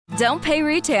Don't pay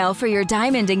retail for your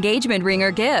diamond engagement ring or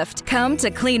gift. Come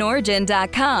to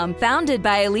CleanOrigin.com. Founded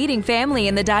by a leading family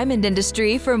in the diamond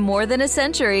industry for more than a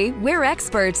century, we're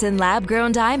experts in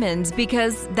lab-grown diamonds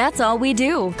because that's all we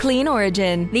do. Clean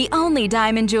Origin, the only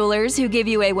diamond jewelers who give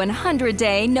you a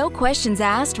 100-day, no questions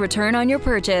asked return on your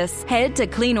purchase. Head to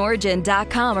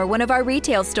CleanOrigin.com or one of our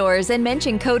retail stores and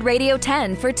mention code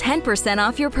Radio10 for 10%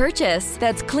 off your purchase.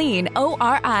 That's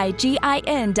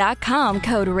CleanOrigin.com,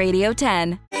 code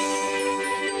Radio10.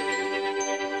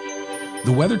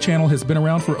 The Weather Channel has been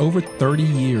around for over 30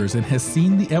 years and has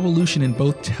seen the evolution in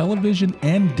both television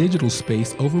and digital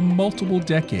space over multiple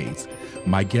decades.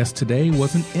 My guest today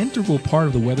was an integral part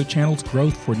of the Weather Channel's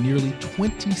growth for nearly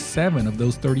 27 of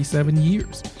those 37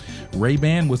 years. Ray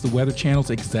Ban was the Weather Channel's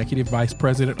Executive Vice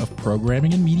President of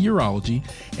Programming and Meteorology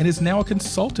and is now a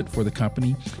consultant for the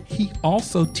company. He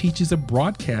also teaches a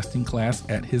broadcasting class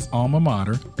at his alma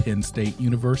mater, Penn State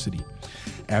University.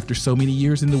 After so many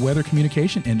years in the weather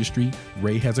communication industry,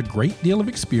 Ray has a great deal of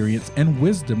experience and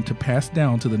wisdom to pass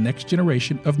down to the next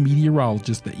generation of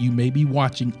meteorologists that you may be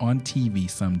watching on TV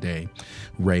someday.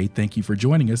 Ray, thank you for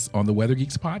joining us on the Weather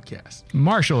Geeks podcast.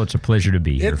 Marshall, it's a pleasure to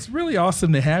be here. It's really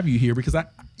awesome to have you here because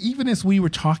even as we were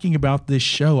talking about this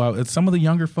show, some of the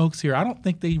younger folks here, I don't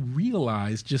think they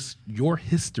realize just your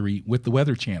history with the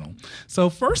Weather Channel. So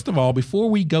first of all, before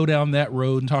we go down that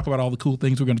road and talk about all the cool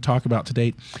things we're going to talk about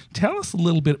today, tell us a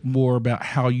little bit more about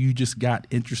how you just got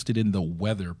interested in the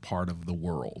weather part of the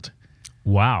world.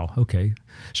 Wow. Okay.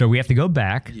 So we have to go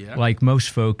back. Yeah. Like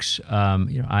most folks,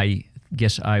 I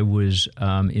guess I was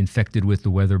infected with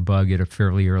the weather bug at a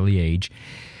fairly early age.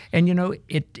 And,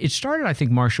 it started, I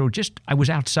think, Marshall, I was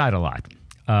outside a lot.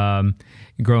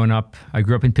 Growing up, I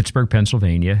grew up in Pittsburgh,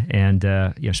 Pennsylvania, and,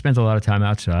 spent a lot of time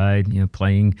outside,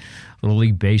 playing Little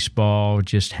League Baseball,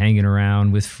 just hanging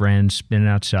around with friends, spending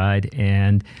outside.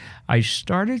 And I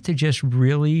started to just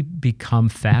really become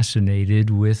fascinated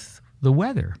with the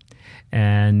weather.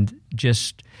 And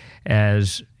just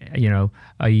as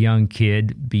a young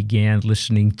kid, began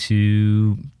listening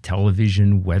to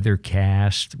television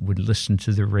weathercast, would listen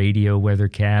to the radio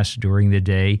weathercast during the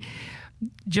day.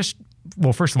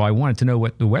 First of all, I wanted to know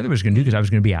what the weather was going to do because I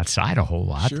was going to be outside a whole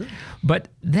lot. Sure. But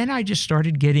then I just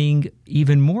started getting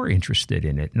even more interested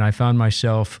in it. And I found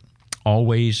myself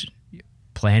always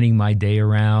planning my day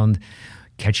around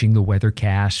catching the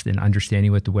weathercast and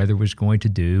understanding what the weather was going to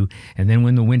do. And then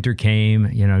when the winter came,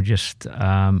 just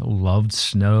loved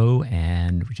snow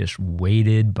and just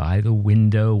waited by the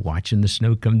window watching the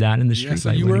snow come down in the street.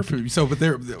 Yeah, but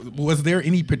was there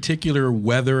any particular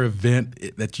weather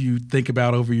event that you think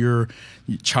about over your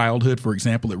childhood, for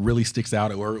example, that really sticks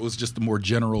out, or it was just the more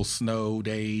general snow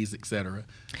days, et cetera?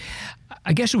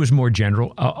 I guess it was more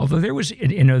general, although there was,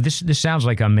 this sounds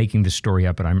like I'm making this story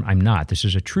up, but I'm not. This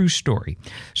is a true story.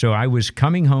 So I was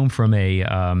coming home from a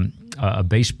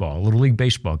Little League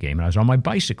Baseball game, and I was on my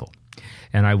bicycle.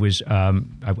 And I was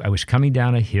coming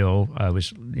down a hill. It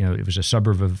was a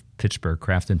suburb of Pittsburgh,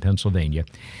 Crafton, Pennsylvania.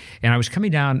 And I was coming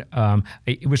down,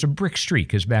 it was a brick street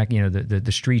because back,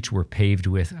 the streets were paved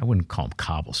with, I wouldn't call them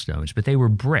cobblestones, but they were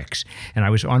bricks. And I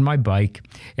was on my bike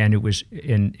and it was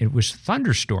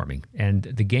thunderstorming and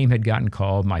the game had gotten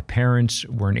called. My parents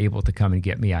weren't able to come and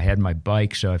get me. I had my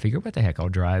bike. So I figured, what the heck, I'll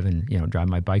drive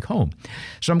my bike home.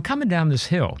 So I'm coming down this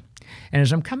hill. And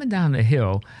as I'm coming down the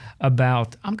hill,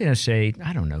 about, I'm going to say,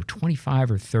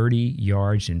 25 or 30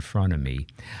 yards in front of me,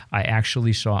 I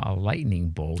actually saw a lightning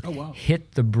bolt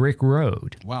hit the brick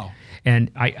road. Wow. And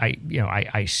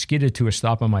I skidded to a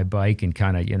stop on my bike and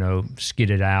kind of,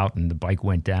 skidded out, and the bike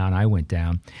went down, I went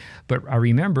down. But I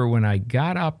remember when I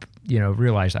got up,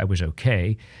 realized I was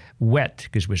okay, wet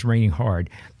because it was raining hard,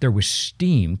 there was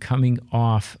steam coming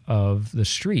off of the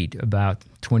street about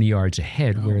 20 yards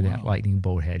ahead where that lightning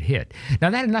bolt had hit. Now,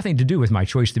 that had nothing to do with my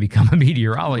choice to become a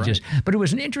meteorologist, but it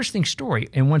was an interesting story.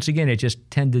 And once again, it just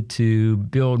tended to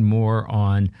build more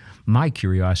on my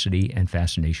curiosity and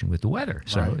fascination with the weather.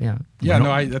 So,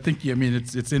 I think,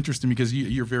 it's interesting because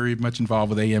you're very much involved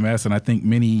with AMS, and I think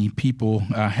many people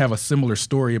have a similar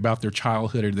story about their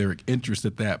childhood or their interest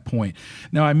at that point.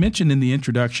 Now, I mentioned in the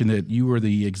introduction that you were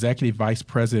the Executive Vice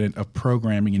President of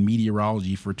Programming and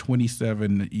Meteorology for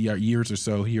 27 years or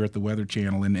so here at the Weather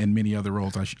Channel and many other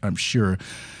roles, I'm sure.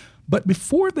 But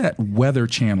before that Weather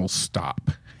Channel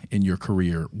stop in your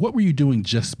career, what were you doing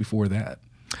just before that?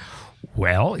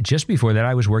 Well, just before that,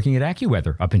 I was working at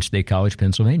AccuWeather up in State College,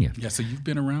 Pennsylvania. Yeah, so you've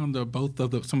been around both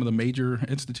of some of the major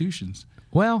institutions.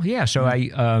 Well, yeah. So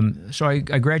I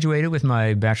graduated with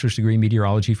my bachelor's degree in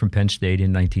meteorology from Penn State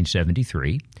in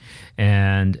 1973,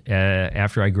 and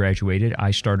after I graduated,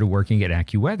 I started working at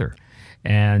AccuWeather,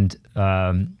 and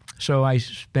So I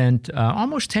spent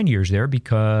almost 10 years there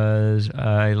because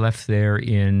I left there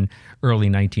in early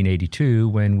 1982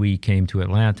 when we came to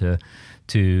Atlanta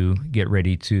to get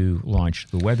ready to launch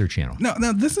the Weather Channel.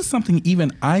 Now, this is something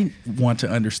even I want to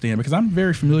understand because I'm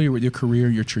very familiar with your career,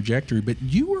 your trajectory, but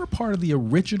you were a part of the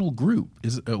original group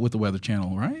with the Weather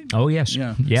Channel, right? Oh, yes.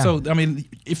 Yeah. Yeah. So, I mean,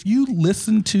 if you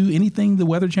listen to anything the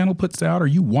Weather Channel puts out or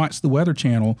you watch the Weather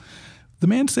Channel, the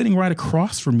man sitting right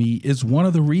across from me is one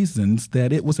of the reasons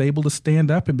that it was able to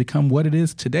stand up and become what it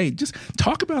is today. Just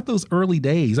talk about those early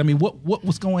days. I mean, what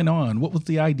was going on? What was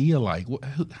the idea like?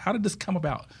 How did this come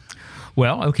about?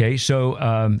 Well, okay, so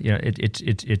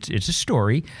it's a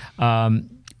story.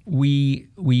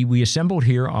 We assembled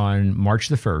here on March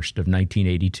the 1st of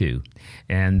 1982,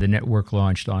 and the network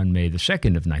launched on May the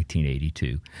 2nd of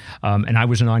 1982. And I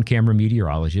was an on-camera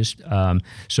meteorologist.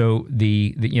 So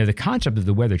the concept of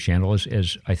the Weather Channel,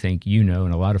 as I think you know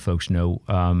and a lot of folks know,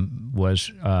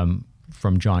 was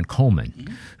from John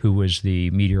Coleman, who was the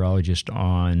meteorologist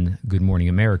on Good Morning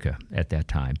America at that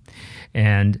time.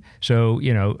 And so,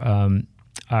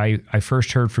 I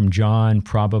first heard from John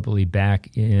probably back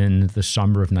in the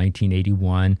summer of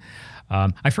 1981.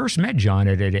 I first met John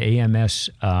at an AMS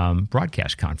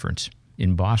broadcast conference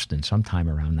in Boston sometime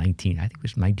around 1980,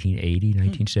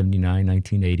 1979,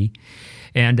 1980.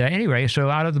 And anyway, so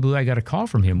out of the blue, I got a call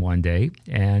from him one day,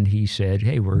 and he said,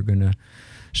 hey, we're going to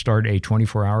start a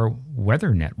 24-hour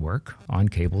weather network on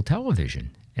cable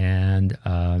television. And,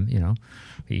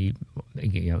 he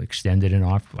extended an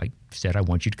offer, like said, I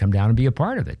want you to come down and be a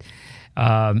part of it.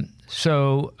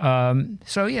 So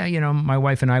my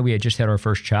wife and I, we had just had our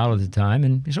first child at the time.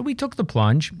 And so we took the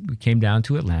plunge. We came down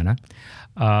to Atlanta.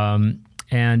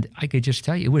 And I could just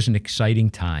tell you, it was an exciting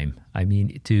time. I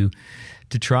mean, to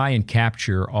try and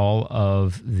capture all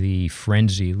of the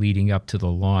frenzy leading up to the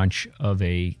launch of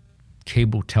a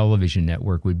cable television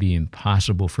network would be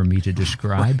impossible for me to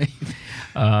describe.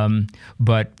 Right.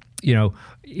 But,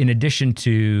 in addition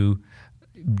to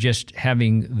just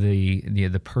having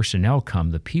the personnel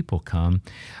come, the people come,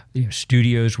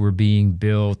 studios were being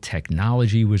built,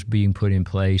 technology was being put in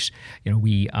place.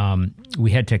 We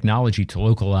had technology to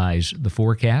localize the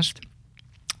forecast.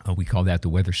 We call that the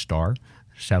Weather Star,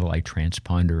 satellite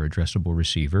transponder addressable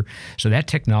receiver. So that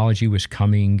technology was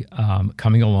coming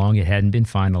along. It hadn't been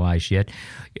finalized yet.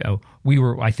 We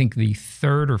were, I think, the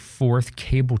third or fourth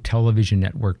cable television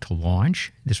network to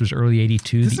launch. This was early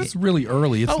 82. This is really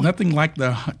early. It's nothing like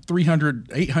the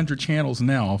 300, 800 channels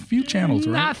now. A few channels,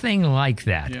 right? Nothing like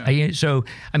that. Yeah.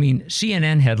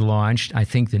 CNN had launched. I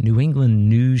think the New England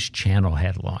News Channel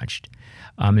had launched.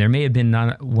 There may have been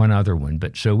one other one,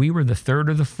 but so we were the third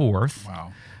or the fourth.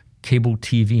 Wow. Cable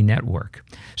TV network.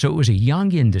 So it was a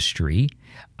young industry.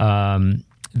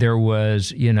 There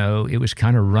was, it was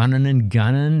kind of running and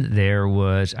gunning.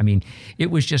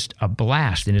 It was just a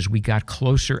blast. And as we got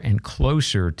closer and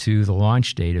closer to the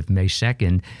launch date of May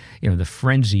 2nd, the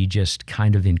frenzy just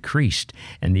kind of increased,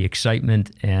 and the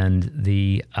excitement and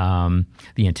the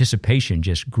anticipation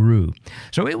just grew.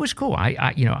 So it was cool.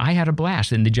 I had a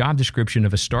blast. And the job description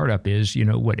of a startup is,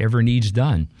 whatever needs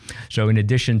done. So in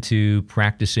addition to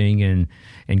practicing and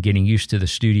getting used to the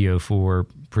studio for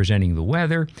presenting the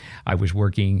weather, I was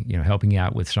working, helping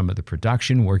out with some of the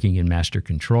production, working in master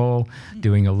control,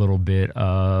 doing a little bit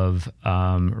of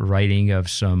writing of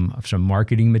some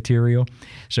marketing material.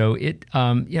 So it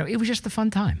was just a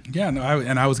fun time. Yeah, no,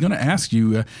 I was going to ask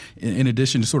you, in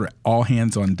addition to sort of all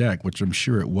hands on deck, which I'm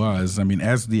sure it was. I mean,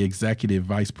 as the executive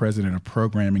vice president of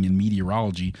programming and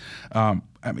meteorology,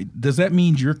 does that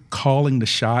mean you're calling the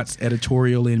shots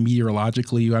editorially and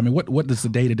meteorologically? I mean, what does the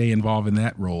day-to-day involve in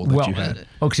that role that you had?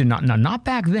 Okay, not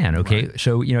back then, okay? Right.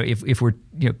 So, if we're,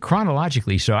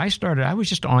 chronologically, so I was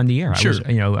just on the air. Sure.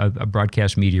 I was, a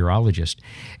broadcast meteorologist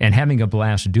and having a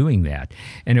blast doing that.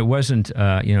 And it wasn't,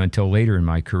 until later in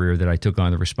my career that I took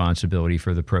on the responsibility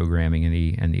for the programming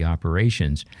and the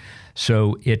operations.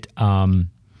 So it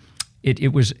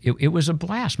was a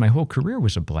blast. My whole career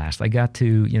was a blast. I got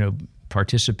to,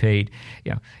 participate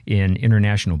in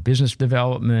international business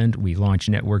development. We launched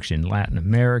networks in Latin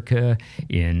America,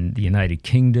 in the United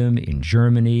Kingdom, in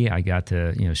Germany. I got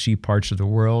to see parts of the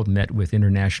world, met with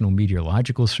international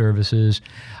meteorological services.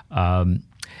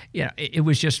 It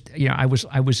was just, I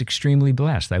was extremely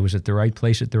blessed. I was at the right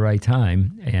place at the right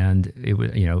time, and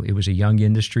it was a young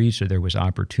industry, so there was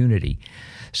opportunity.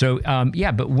 So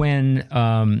but when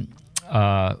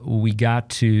we got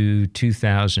to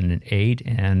 2008,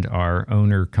 and our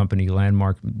owner company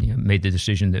Landmark made the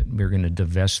decision that we were going to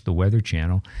divest the Weather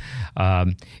Channel.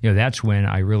 That's when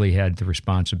I really had the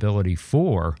responsibility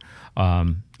for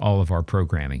all of our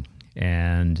programming.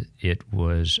 And it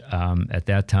was at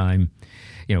that time,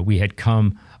 we had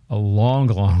come a long,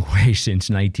 long way since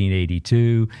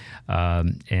 1982,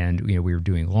 and we were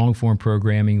doing long-form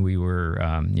programming. We were,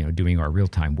 doing our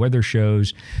real-time weather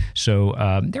shows. So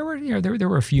there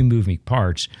were a few moving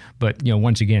parts. But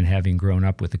once again, having grown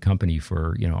up with the company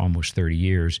for almost 30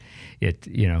 years, it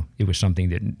was something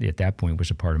that at that point was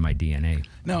a part of my DNA.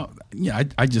 Now,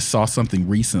 I just saw something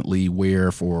recently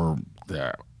where for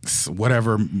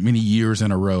whatever many years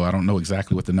in a row, I don't know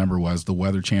exactly what the number was, the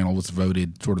Weather Channel was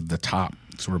voted sort of the top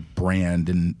sort of brand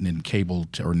in cable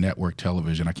or network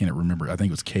television. I can't remember. I think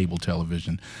it was cable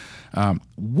television.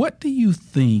 What do you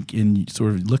think, in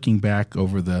sort of looking back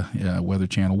over the Weather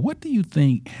Channel, what do you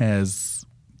think has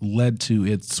led to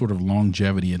its sort of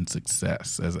longevity and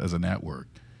success as a network?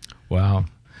 Wow.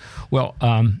 Well,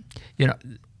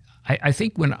 I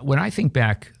think when I think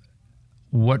back,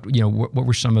 what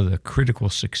were some of the critical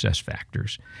success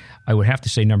factors? I would have to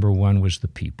say number one was the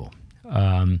people.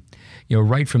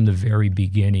 Right from the very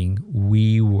beginning,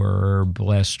 we were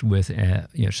blessed with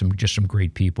some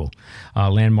great people.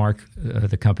 Landmark,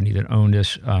 the company that owned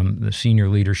us, the senior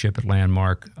leadership at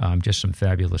Landmark, just some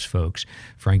fabulous folks.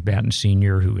 Frank Batten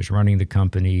Sr., who was running the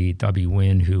company, W.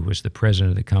 Wynn, who was the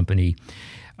president of the company,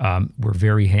 were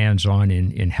very hands-on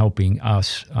in helping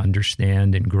us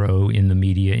understand and grow in the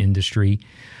media industry.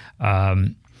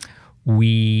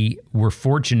 We were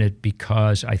fortunate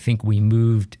because I think we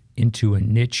moved into a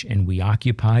niche and we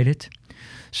occupied it.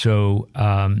 So,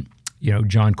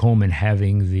 John Coleman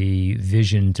having the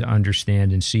vision to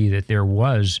understand and see that there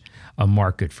was a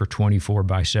market for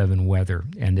 24/7 weather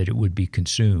and that it would be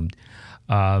consumed.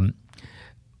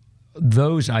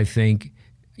 Those, I think,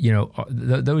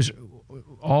 those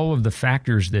all of the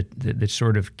factors that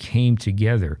sort of came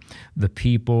together, the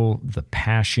people, the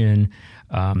passion,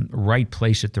 right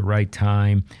place at the right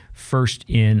time, first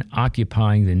in,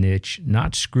 occupying the niche,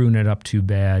 not screwing it up too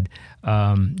bad,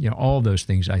 all those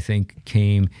things I think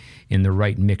came in the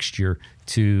right mixture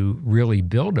to really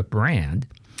build a brand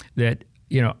that,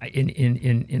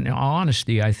 in all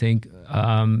honesty, I think,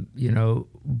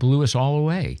 blew us all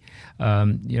away.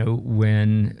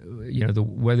 When, the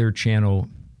Weather Channel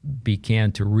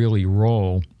began to really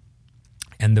roll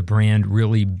and the brand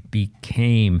really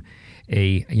became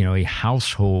a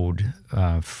household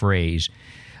phrase,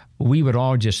 we would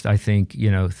all just, I think,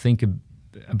 think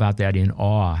about that in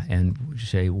awe and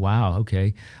say, wow,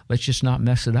 okay, let's just not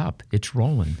mess it up. It's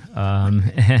rolling.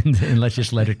 And let's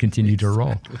just let it continue to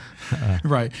roll.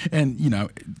 Right. And,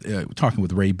 talking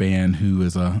with Ray Bann, who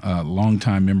is a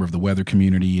longtime member of the weather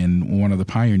community and one of the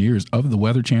pioneers of the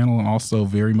Weather Channel, and also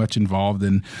very much involved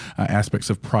in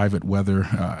aspects of private weather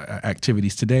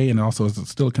activities today, and also is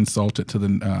still a consultant to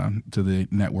the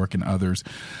network and others.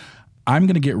 I'm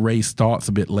going to get Ray's thoughts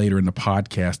a bit later in the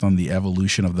podcast on the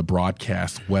evolution of the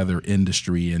broadcast weather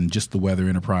industry and just the weather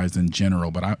enterprise in general.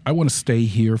 But I want to stay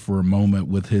here for a moment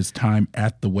with his time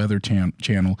at the Weather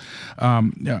Channel.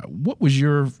 What was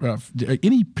your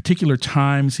any particular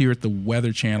times here at the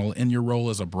Weather Channel in your role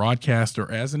as a broadcaster,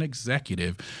 as an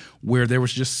executive, where there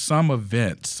was just some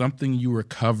event, something you were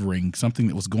covering, something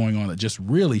that was going on that just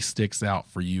really sticks out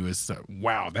for you as,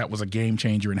 wow, that was a game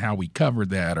changer in how we covered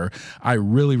that, or I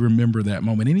really remember that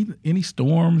moment. Any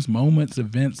storms, moments,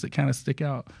 events that kind of stick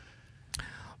out?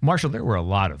 Marshall, there were a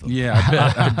lot of them. Yeah,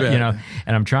 I bet.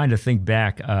 And I'm trying to think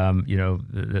back.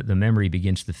 The memory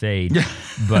begins to fade.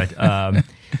 But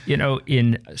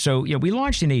we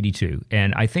launched in '82,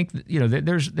 and I think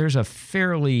there's a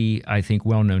fairly, I think,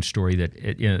 well-known story that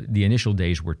the initial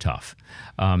days were tough.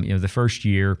 The first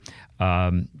year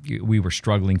we were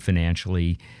struggling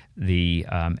financially. The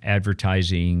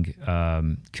advertising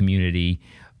community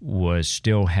was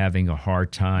still having a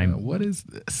hard time. What is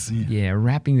this? Yeah,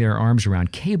 wrapping their arms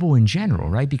around cable in general,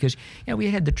 right? Because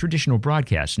we had the traditional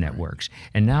broadcast networks,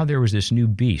 and now there was this new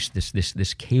beast,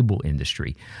 this cable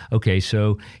industry. Okay,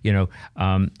 so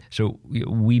so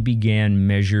we began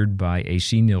measured by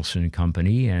AC Nielsen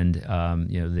Company, and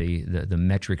the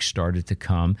metrics started to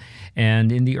come,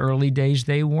 and in the early days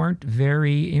they weren't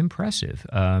very impressive.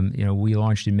 We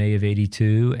launched in May of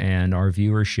 '82, and our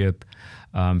viewership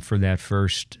for that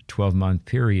first 12-month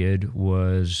period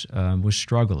was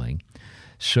struggling.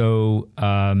 So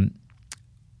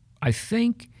I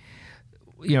think,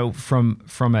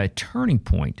 from a turning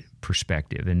point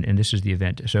perspective, and this is the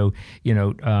event. So,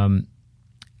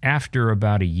 after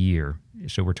about a year,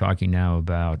 so we're talking now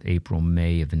about April,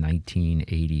 May of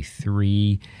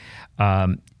 1983,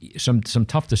 some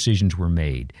tough decisions were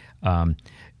made.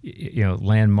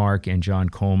 Landmark and John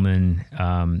Coleman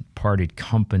parted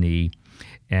company,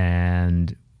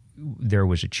 and there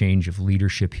was a change of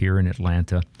leadership here in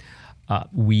Atlanta.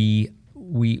 We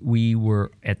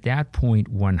were at that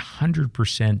point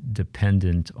 100%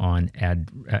 dependent on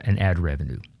ad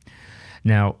revenue.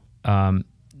 Now,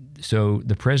 so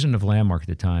the president of Landmark at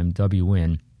the time, W.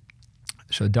 Wynn,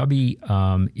 so W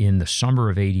in the summer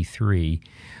of '83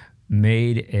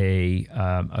 made a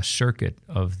circuit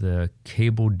of the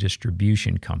cable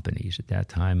distribution companies at that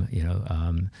time.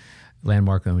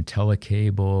 Landmark owned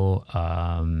Telecable.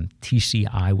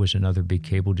 TCI was another big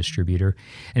cable distributor.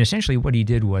 And essentially what he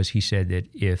did was he said that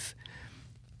if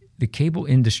the cable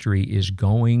industry is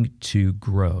going to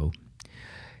grow,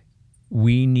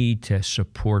 we need to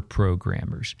support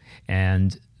programmers.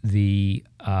 And the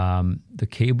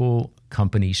cable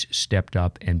companies stepped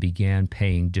up and began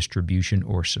paying distribution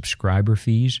or subscriber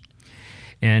fees.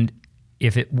 And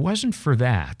if it wasn't for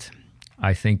that,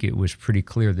 I think it was pretty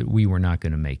clear that we were not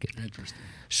going to make it. Interesting.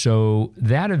 So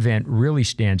that event really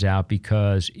stands out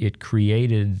because it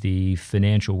created the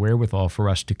financial wherewithal for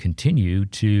us to continue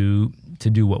to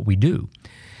do what we do.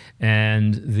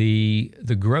 And the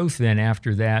growth then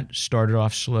after that started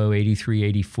off slow. 83,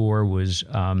 84 was,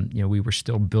 we were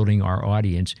still building our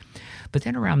audience. But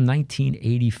then around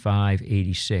 1985,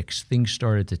 86, things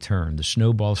started to turn. The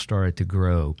snowball started to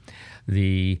grow.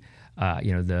 The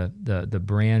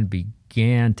brand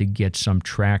began to get some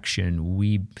traction.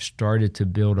 We started to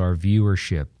build our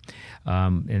viewership.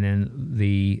 And then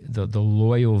the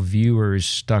loyal viewers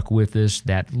stuck with us.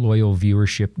 That loyal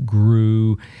viewership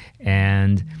grew.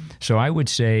 And so I would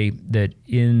say that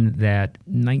in that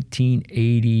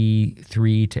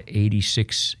 1983 to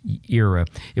 86 era,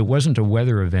 it wasn't a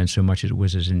weather event so much as it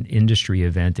was as an industry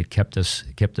event that kept us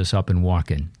up and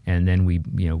walking. And then we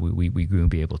grew and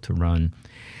be able to run.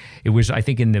 It was, I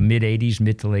think, in the mid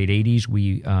to late 80s,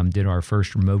 we did our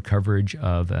first remote coverage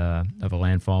of a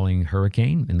landfalling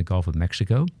hurricane in the Gulf of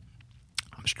Mexico.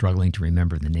 I'm struggling to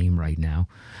remember the name right now.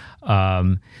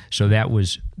 So that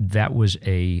was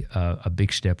a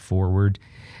big step forward.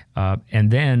 And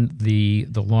then the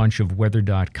launch of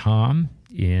weather.com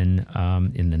in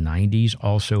the 90s,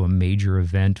 also a major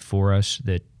event for us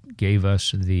that gave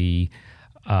us the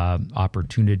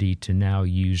opportunity to now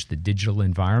use the digital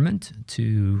environment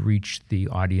to reach the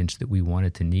audience that we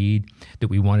wanted to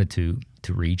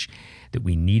reach, that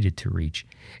we needed to reach.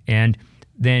 And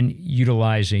then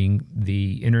utilizing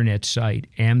the internet site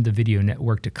and the video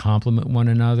network to complement one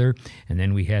another. And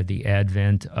then we had the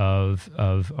advent of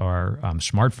our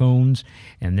smartphones.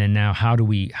 And then now how do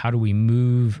we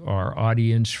move our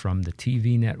audience from the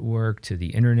TV network to the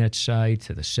internet site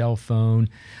to the cell phone,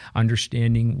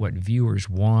 understanding what viewers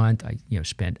want. I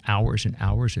spent hours and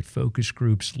hours at focus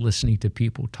groups listening to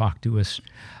people talk to us.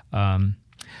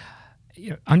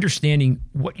 Understanding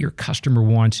what your customer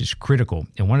wants is critical.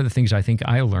 And one of the things I think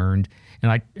I learned,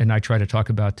 and I try to talk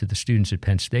about to the students at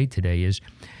Penn State today is,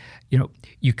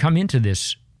 you come into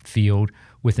this field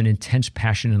with an intense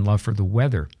passion and love for the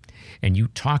weather, and you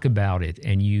talk about it,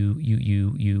 and you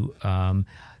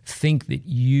think that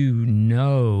you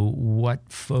know what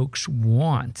folks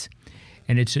want,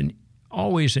 and it's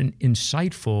always an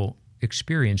insightful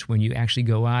experience when you actually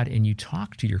go out and you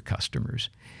talk to your customers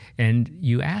and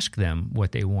you ask them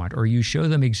what they want, or you show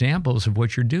them examples of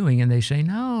what you're doing, and they say,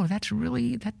 "No, that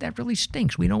really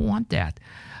stinks. We don't want that."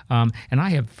 And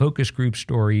I have focus group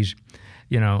stories.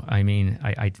 We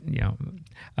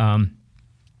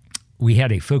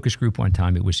had a focus group one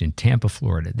time. It was in Tampa,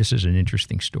 Florida. This is an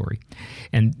interesting story,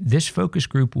 and this focus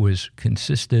group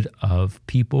consisted of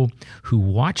people who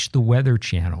watched the Weather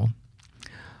Channel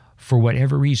for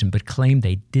whatever reason, but claimed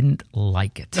they didn't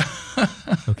like it.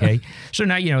 Okay? So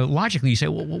now, logically you say,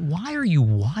 well, why are you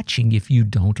watching if you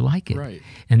don't like it? Right.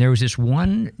 And there was this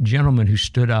one gentleman who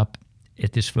stood up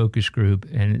at this focus group,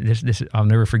 and this I'll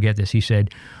never forget this. He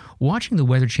said, watching the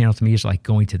Weather Channel to me is like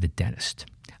going to the dentist.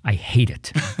 I hate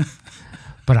it,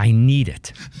 but I need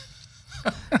it.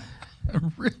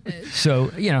 Really? So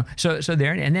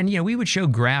there, and then we would show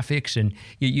graphics, and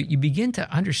you begin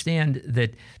to understand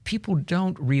that people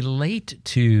don't relate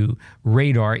to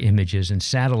radar images and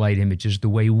satellite images the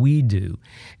way we do,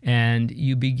 and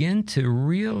you begin to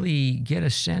really get a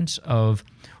sense of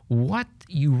what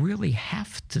you really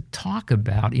have to talk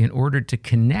about in order to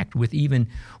connect with even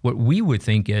what we would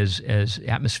think as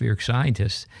atmospheric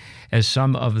scientists as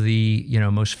some of the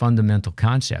most fundamental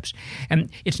concepts.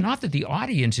 And it's not that the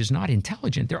audience is not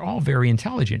intelligent; they're all very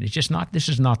intelligent. It's just not. This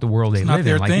is not the world they live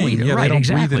in like we do. Yeah, right? They don't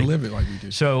exactly. breathe and live it like we do.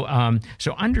 So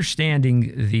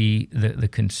understanding the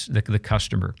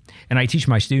customer, and I teach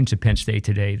my students at Penn State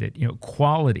today that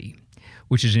quality,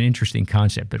 which is an interesting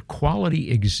concept, but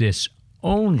quality exists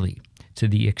only to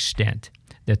the extent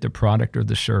that the product or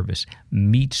the service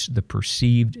meets the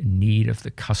perceived need of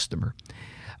the customer.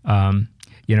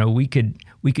 We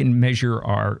can measure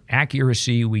our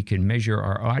accuracy, we can measure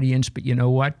our audience, but you know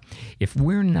what? If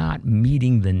we're not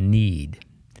meeting the need,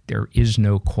 there is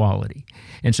no quality.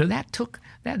 And so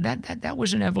that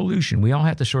was an evolution. We all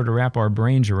have to sort of wrap our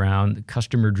brains around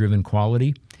customer-driven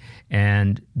quality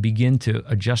and begin to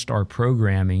adjust our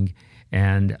programming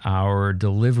and our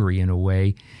delivery in a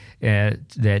way that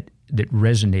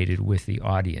resonated with the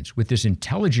audience, with this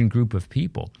intelligent group of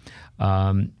people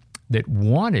that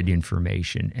wanted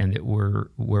information and that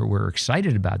were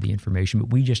excited about the information, but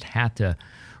we just had to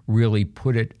really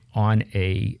put it on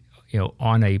a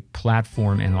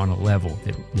platform and on a level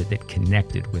that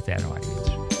connected with that audience.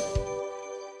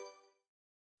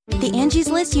 The Angie's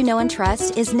List you know and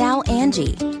trust is now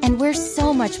Angie, and we're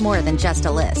so much more than just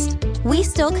a list. We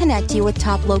still connect you with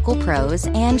top local pros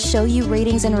and show you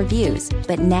ratings and reviews,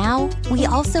 but now we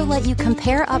also let you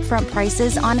compare upfront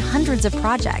prices on hundreds of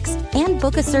projects and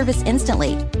book a service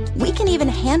instantly. We can even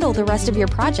handle the rest of your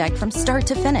project from start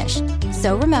to finish.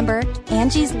 So remember,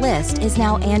 Angie's List is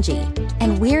now Angie,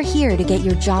 and we're here to get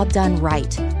your job done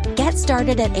right. Get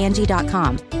started at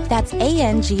Angie.com. That's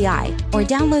ANGI, or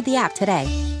download the app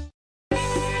today.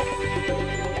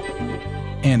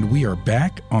 And we are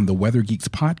back on the Weather Geeks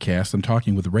podcast. I'm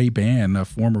talking with Ray Ban, a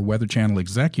former Weather Channel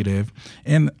executive,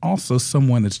 and also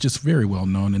someone that's just very well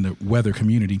known in the weather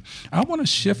community. I want to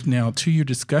shift now to your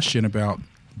discussion about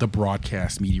the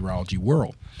broadcast meteorology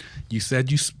world. You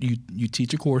said you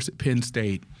teach a course at Penn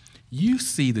State. You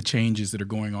see the changes that are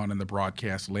going on in the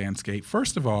broadcast landscape.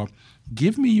 First of all,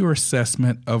 give me your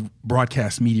assessment of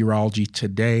broadcast meteorology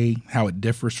today, how it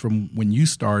differs from when you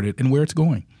started, and where it's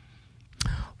going.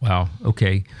 Wow.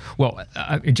 Okay. Well,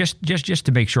 just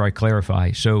to make sure I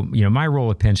clarify. So, my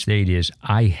role at Penn State is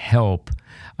I help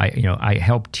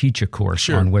teach a course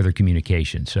on weather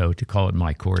communication. So to call it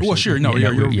my course. Well, sure. No,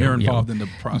 you're involved in the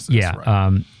process. Yeah.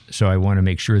 Right. So I want to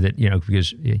make sure that,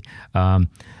 because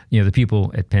the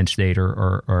people at Penn State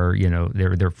are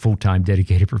they're full-time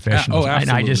dedicated professionals.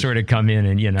 Absolutely. And I just sort of come in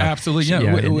and, Absolutely.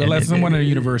 Yeah. As someone at a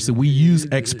university, we use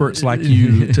experts like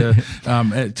you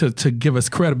to give us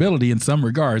credibility in some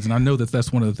regards. And I know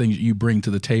that's one of the things you bring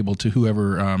to the table to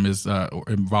whoever is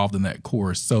involved in that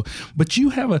course. So, but you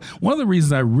have one of the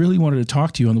reasons I really wanted to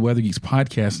talk to you on the Weather Geeks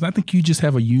podcast, and I think you just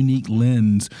have a unique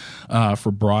lens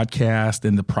for broadcast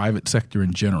and the private sector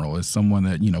in general. As someone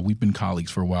that, we've been colleagues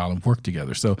for a while and worked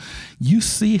together. So you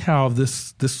see how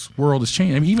this world is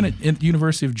changing. I mean, even at the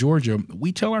University of Georgia,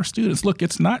 we tell our students, look,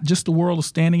 it's not just the world of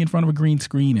standing in front of a green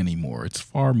screen anymore. It's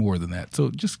far more than that.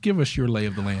 So just give us your lay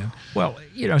of the land. Well,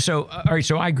 so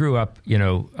I grew up,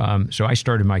 so I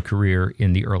started my career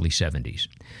in the early 70s.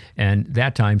 And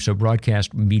that time, so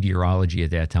broadcast meteorology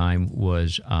at that time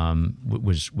was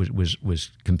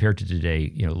compared to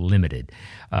today, limited.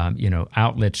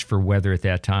 Outlets for weather at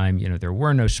that time, there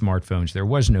were no smartphones, there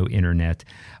was no internet.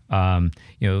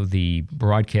 The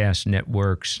broadcast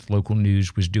networks, local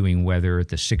news was doing weather at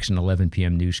the 6 and 11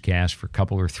 p.m. newscast for a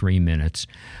couple or 3 minutes.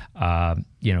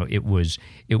 It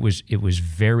was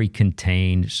very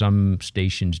contained. Some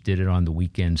stations did it on the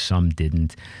weekend, some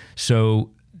didn't.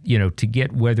 So, to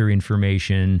get weather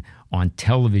information on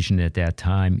television at that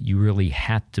time, you really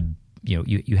had to,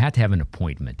 you had to have an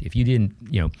appointment. If you didn't,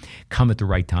 come at the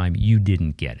right time, you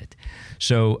didn't get it.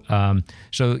 So,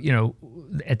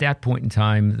 at that point in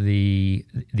time, the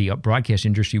broadcast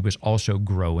industry was also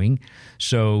growing.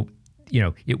 So,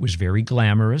 it was very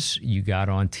glamorous. You got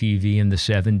on TV in the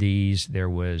 70s. There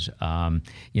was,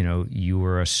 you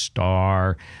were a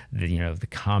star. The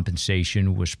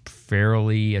compensation was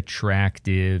fairly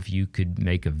attractive. You could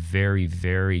make a very,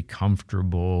 very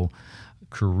comfortable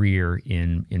career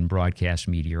in broadcast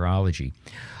meteorology.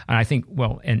 And I think,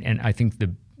 I think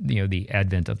the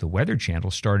advent of the Weather Channel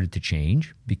started to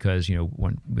change because,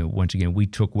 once again, we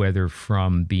took weather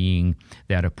from being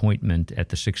that appointment at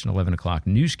the 6 and 11 o'clock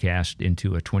newscast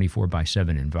into a 24/7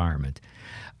 environment.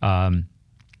 And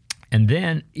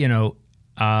then,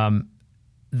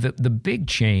 the big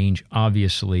change,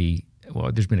 obviously,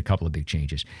 well, there's been a couple of big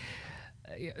changes.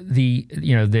 The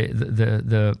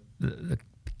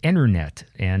internet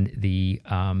and the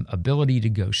ability to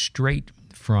go straight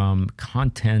from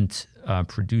content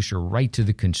producer right to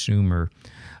the consumer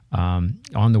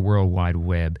on the World Wide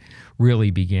Web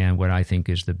really began what I think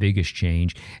is the biggest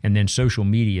change. And then social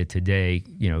media today,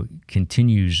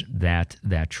 continues that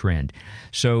trend.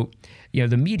 So,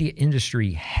 the media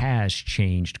industry has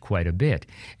changed quite a bit.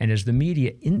 And as the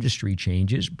media industry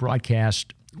changes,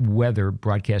 broadcast weather,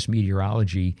 broadcast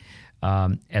meteorology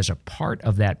as a part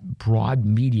of that broad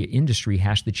media industry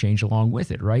has to change along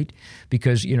with it, right?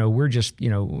 Because, we're just,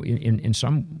 in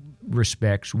some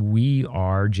respects, we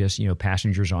are just,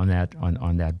 passengers on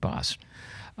that bus.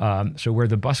 So where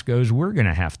the bus goes, we're going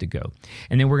to have to go.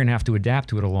 And then we're going to have to adapt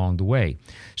to it along the way.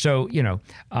 So,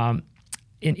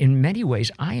 in many ways,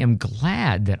 I am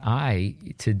glad that I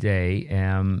today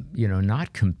am,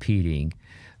 not competing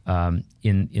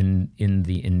in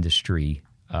the industry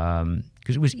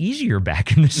because it was easier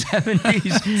back in the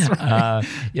 70s,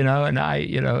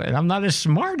 right. And I'm not as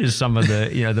smart as some of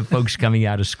the, the folks coming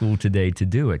out of school today to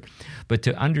do it. But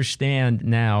to understand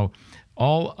now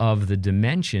all of the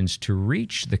dimensions to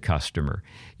reach the customer,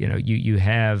 you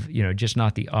have, just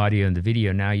not the audio and the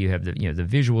video. Now you have the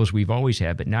visuals we've always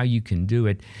had, but now you can do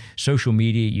it. Social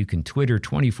media, you can Twitter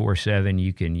 24/7,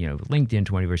 you can, LinkedIn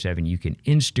 24/7, you can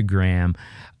Instagram.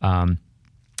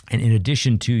 And in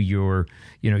addition to your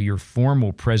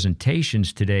formal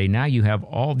presentations today, now you have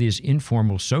all these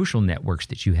informal social networks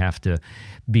that you have to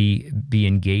be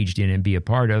engaged in and be a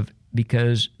part of,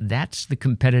 because that's the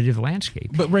competitive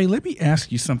landscape. But Ray, let me ask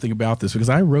you something about this, because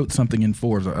I wrote something in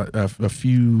Forbes a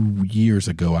few years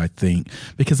ago, I think,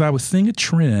 because I was seeing a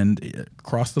trend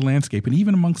across the landscape and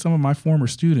even among some of my former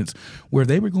students where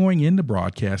they were going into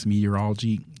broadcast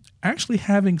meteorology, actually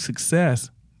having success,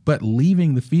 but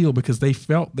leaving the field because they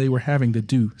felt they were having to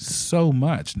do so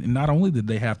much. And not only did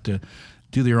they have to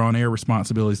do their on-air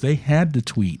responsibilities, they had to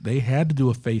tweet. They had to do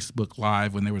a Facebook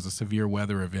Live when there was a severe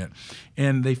weather event.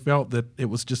 And they felt that it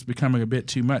was just becoming a bit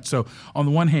too much. So on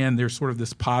the one hand, there's sort of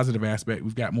this positive aspect.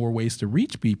 We've got more ways to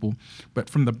reach people. But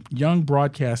from the young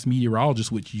broadcast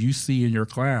meteorologists, which you see in your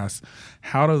class,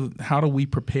 how do we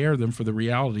prepare them for the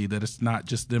reality that it's not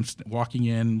just them walking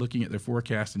in, looking at their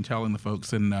forecast and telling the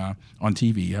folks on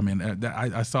TV? I mean,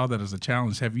 I saw that as a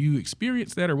challenge. Have you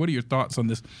experienced that, or what are your thoughts on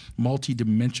this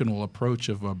multidimensional approach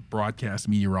of a broadcast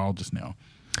meteorologist now?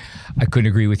 I couldn't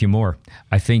agree with you more.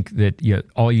 I think that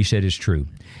all you said is true,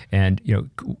 and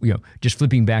just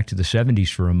flipping back to the 70s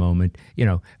for a moment,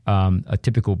 a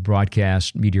typical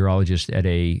broadcast meteorologist at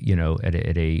a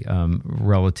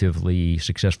relatively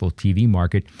successful TV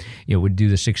market, would do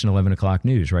the 6 and 11 o'clock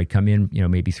news, right? Come in,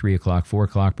 maybe 3 o'clock, 4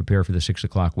 o'clock, prepare for the 6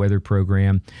 o'clock weather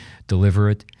program, deliver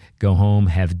it, go home,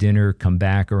 have dinner, come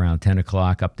back around 10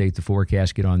 o'clock, update the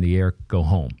forecast, get on the air, go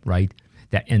home, right?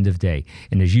 That end of day.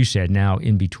 And as you said, now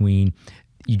in between,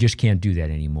 you just can't do that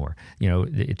anymore.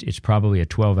 It's probably a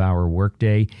 12-hour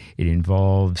workday. It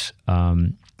involves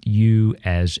you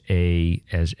as a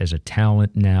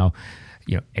talent now,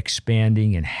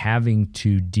 expanding and having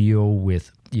to deal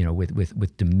with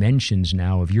with dimensions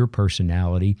now of your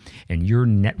personality and your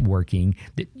networking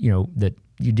that that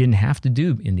you didn't have to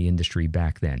do in the industry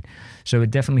back then. So it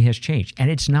definitely has changed,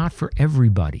 and it's not for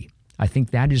everybody. I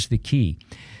think that is the key.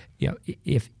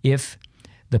 If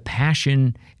the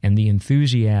passion and the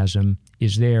enthusiasm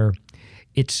is there,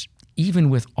 it's even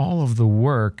with all of the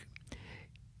work,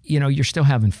 you're still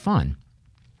having fun.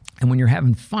 And when you're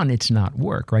having fun, it's not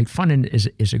work, right? Fun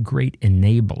is a great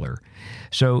enabler.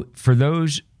 So for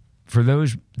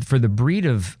the breed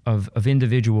of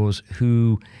individuals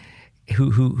who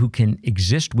can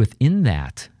exist within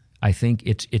that, I think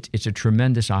it's a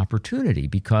tremendous opportunity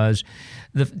because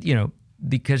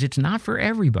because it's not for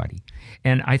everybody.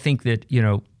 And I think that,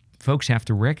 folks have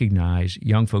to recognize,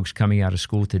 young folks coming out of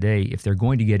school today, if they're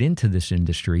going to get into this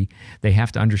industry, they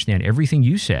have to understand everything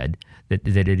you said that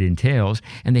it entails,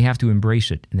 and they have to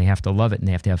embrace it, and they have to love it, and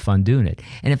they have to have fun doing it.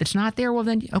 And if it's not there, well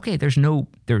then, okay, there's no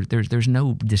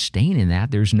disdain in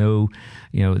that. There's no,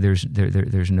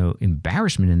 there's no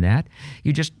embarrassment in that.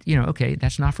 You just, okay,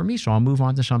 that's not for me, so I'll move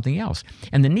on to something else.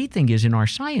 And the neat thing is, in our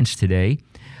science today,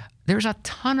 there's a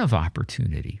ton of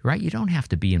opportunity, right? You don't have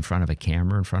to be in front of a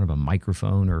camera, in front of a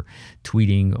microphone, or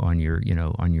tweeting on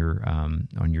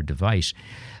your device.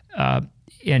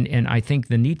 And I think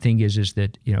the neat thing is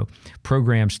that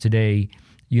programs today,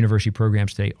 university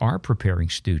programs today, are preparing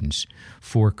students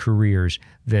for careers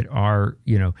that are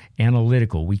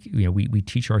analytical. We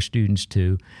teach our students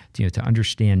to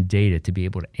understand data, to be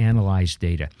able to analyze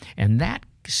data, and that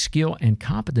skill and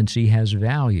competency has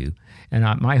value.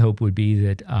 And my hope would be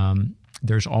that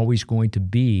there's always going to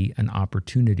be an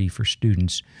opportunity for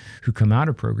students who come out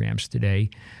of programs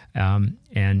today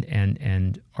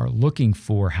and are looking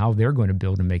for how they're going to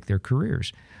build and make their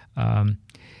careers. And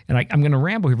I'm going to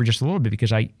ramble here for just a little bit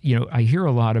because I hear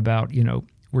a lot about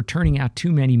we're turning out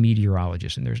too many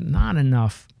meteorologists and there are not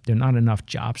enough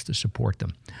jobs to support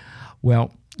them.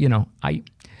 Well,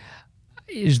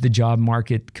 is the job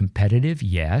market competitive?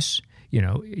 Yes.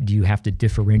 Do you have to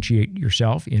differentiate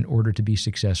yourself in order to be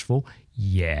successful?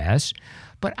 Yes.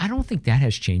 But I don't think that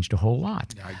has changed a whole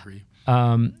lot. Yeah, I agree.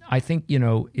 I think,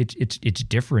 it's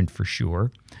different for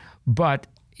sure, but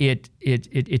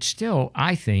it's still,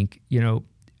 I think,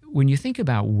 when you think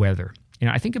about weather,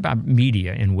 I think about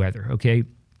media and weather, okay?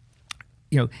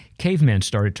 Cavemen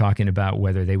started talking about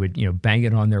weather. They would, bang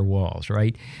it on their walls,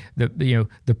 right?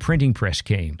 The printing press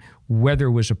came.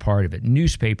 Weather was a part of it.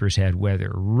 Newspapers had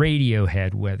weather. Radio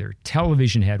had weather.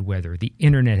 Television had weather. The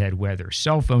internet had weather.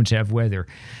 Cell phones have weather.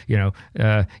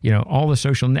 All the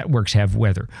social networks have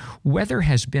weather. Weather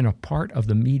has been a part of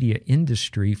the media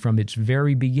industry from its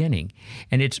very beginning,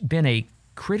 and it's been a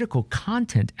critical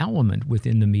content element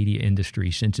within the media industry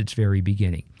since its very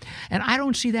beginning. And I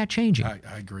don't see that changing. I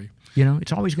agree.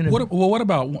 It's always going to. What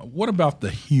about the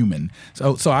human?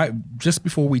 So I just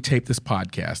before we taped this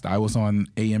podcast, I was on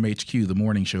AMHQ, the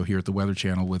morning show here at the Weather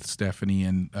Channel, with Stephanie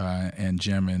and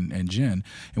Jim and Jen,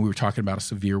 and we were talking about a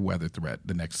severe weather threat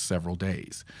the next several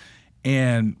days.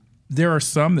 And there are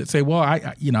some that say, well, I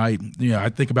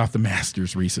think about the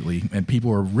Masters recently, and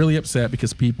people are really upset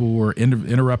because people were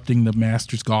interrupting the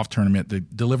Masters golf tournament to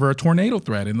deliver a tornado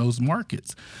threat in those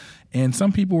markets. And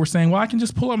some people were saying, well, I can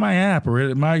just pull up my app,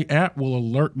 or my app will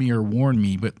alert me or warn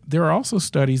me. But there are also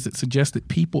studies that suggest that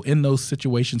people in those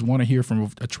situations want to hear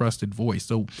from a trusted voice.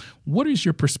 So what is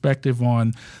your perspective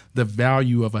on the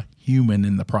value of a human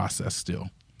in the process still?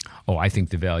 Oh, I think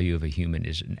the value of a human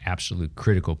is an absolute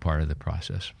critical part of the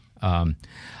process. I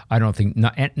don't think,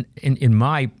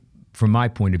 from my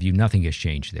point of view, nothing has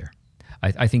changed there.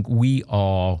 I think we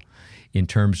all, in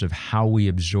terms of how we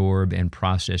absorb and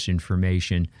process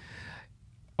information,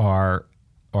 are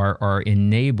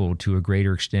enabled to a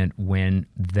greater extent when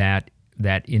that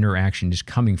interaction is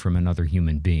coming from another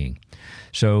human being.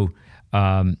 So,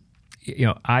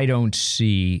 I don't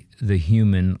see the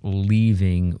human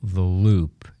leaving the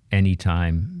loop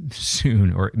anytime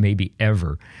soon, or maybe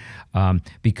ever,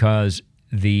 because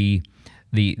the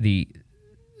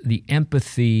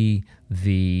empathy,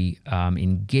 the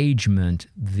engagement,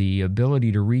 the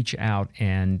ability to reach out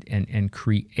and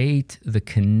create the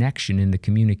connection in the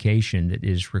communication that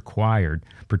is required,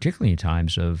 particularly in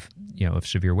times of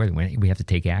severe weather when we have to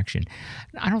take action.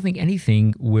 I don't think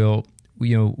anything will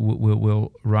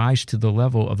rise to the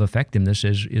level of effectiveness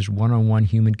as one-on-one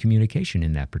human communication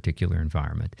in that particular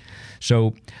environment.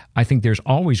 So I think there's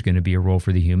always going to be a role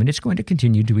for the human. It's going to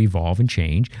continue to evolve and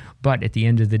change. But at the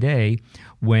end of the day,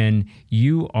 when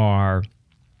you are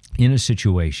in a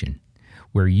situation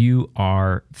where you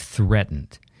are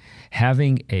threatened,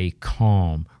 having a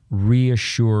calm,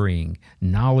 reassuring,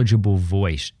 knowledgeable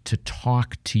voice to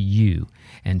talk to you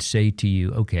and say to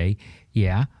you, okay,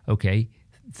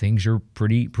 things are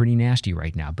pretty nasty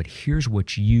right now, but here's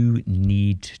what you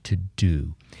need to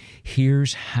do.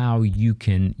 Here's how you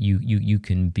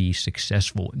can be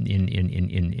successful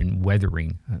in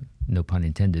weathering, no pun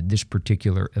intended, this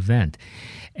particular event.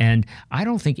 And I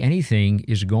don't think anything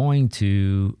is going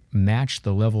to match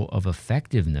the level of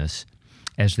effectiveness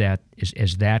as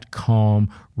that calm,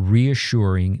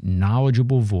 reassuring,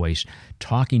 knowledgeable voice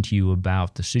talking to you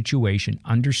about the situation,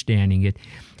 understanding it.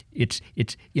 It's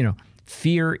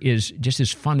fear is just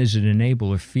as fun as an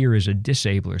enabler. Fear is a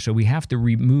disabler. So we have to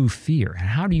remove fear. And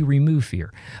how do you remove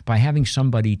fear? By having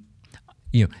somebody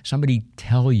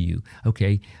tell you,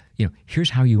 okay, here's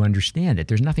how you understand it.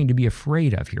 There's nothing to be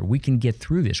afraid of here. We can get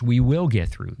through this. We will get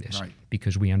through this, right,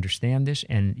 because we understand this.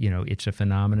 And, it's a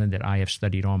phenomenon that I have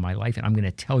studied all my life. And I'm going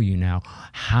to tell you now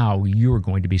how you're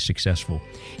going to be successful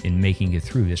in making it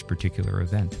through this particular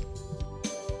event.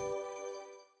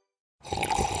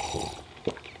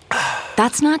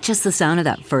 That's not just the sound of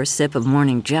that first sip of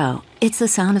Morning Joe. It's the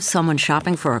sound of someone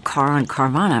shopping for a car on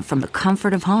Carvana from the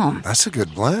comfort of home. That's a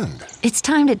good blend. It's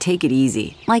time to take it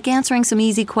easy, like answering some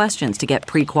easy questions to get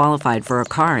pre-qualified for a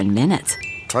car in minutes.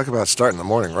 Talk about starting the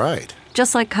morning right.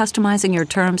 Just like customizing your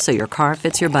terms so your car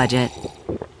fits your budget.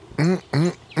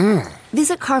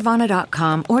 Visit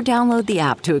Carvana.com or download the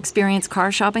app to experience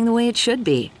car shopping the way it should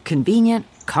be. Convenient,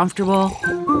 comfortable.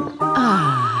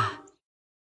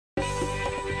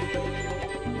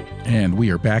 And we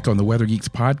are back on the Weather Geeks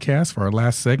podcast for our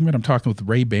last segment. I'm talking with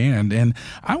Ray Band, and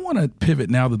I want to pivot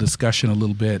now the discussion a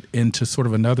little bit into sort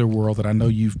of another world that I know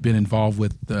you've been involved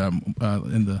with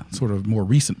in the sort of more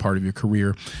recent part of your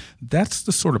career. That's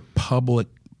the sort of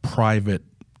public-private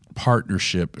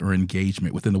partnership or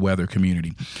engagement within the weather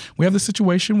community. We have the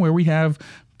situation where we have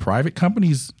private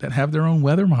companies that have their own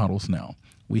weather models now.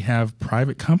 We have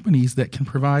private companies that can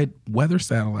provide weather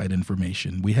satellite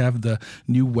information. We have the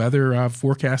new Weather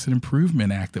Forecast and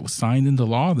Improvement Act that was signed into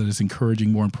law that is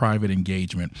encouraging more private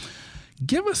engagement.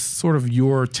 Give us sort of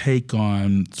your take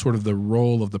on sort of the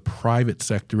role of the private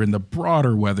sector in the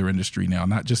broader weather industry now,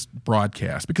 not just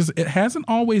broadcast, because it hasn't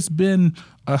always been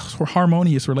a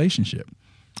harmonious relationship.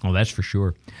 Oh, that's for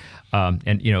sure.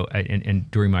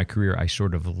 And during my career, I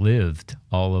sort of lived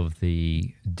all of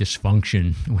the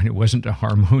dysfunction when it wasn't a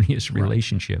harmonious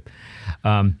relationship.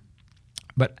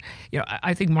 But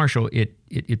I think, Marshall,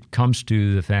 it comes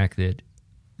to the fact that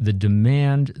the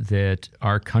demand that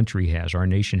our country has, our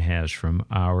nation has from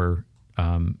our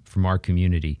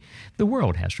community, the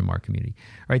world has from our community,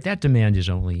 right? That demand is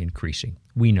only increasing.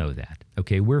 We know that.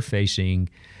 Okay, we're facing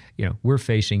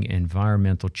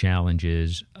environmental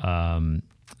challenges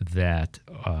that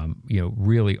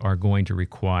really are going to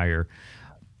require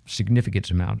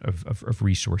significant amount of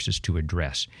resources to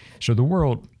address. So the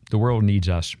world needs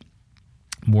us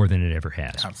more than it ever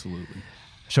has. Absolutely.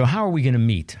 So how are we going to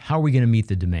meet? How are we going to meet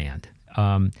the demand?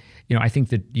 I think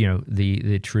that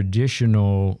the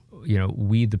traditional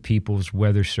we the People's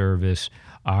Weather Service,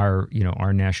 our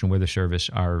National Weather Service,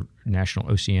 our National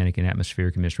Oceanic and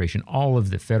Atmospheric Administration, all of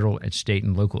the federal and state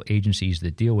and local agencies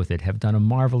that deal with it have done a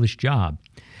marvelous job.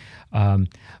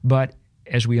 But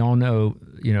as we all know,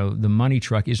 the money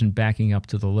truck isn't backing up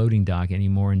to the loading dock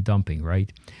anymore and dumping,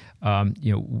 right?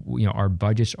 Our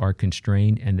budgets are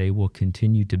constrained, and they will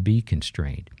continue to be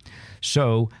constrained.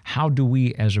 So how do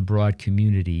we as a broad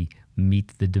community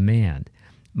meet the demand?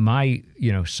 My,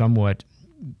 somewhat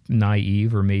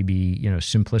naive or maybe,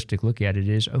 simplistic look at it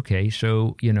is, okay,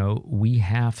 so, we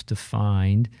have to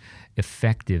find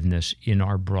effectiveness in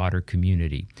our broader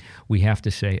community. We have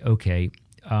to say, okay,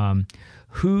 how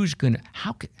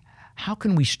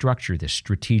can we structure this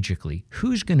strategically?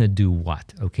 Who's going to do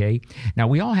what? Okay. Now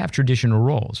we all have traditional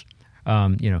roles.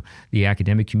 The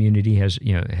academic community has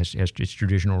its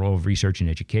traditional role of research and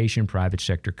education, private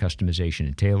sector customization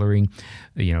and tailoring.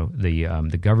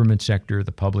 The government sector,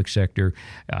 the public sector,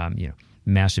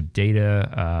 massive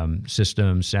data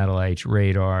systems, satellites,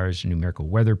 radars, numerical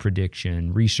weather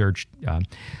prediction, research.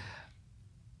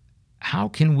 How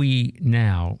can we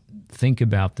now think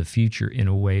about the future in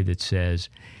a way that says,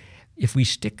 if we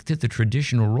stick to the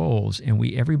traditional roles and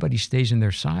everybody stays in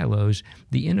their silos,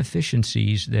 the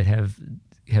inefficiencies that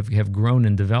have grown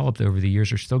and developed over the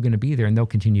years are still going to be there, and they'll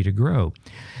continue to grow.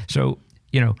 So,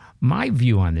 my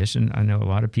view on this, and I know a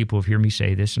lot of people have heard me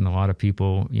say this, and a lot of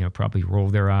people, probably roll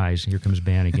their eyes. Here comes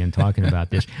Ben again talking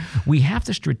about this. We have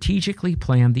to strategically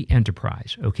plan the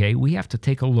enterprise, okay? We have to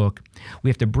take a look. We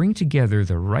have to bring together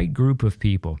the right group of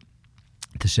people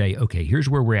to say, okay, here's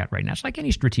where we're at right now. It's like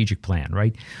any strategic plan,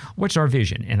 right? What's our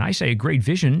vision? And I say a great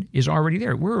vision is already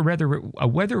there. We're a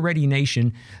weather-ready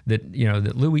nation that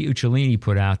Louis Uccellini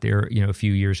put out there, a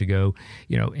few years ago,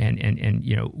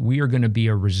 and we are going to be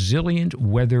a resilient,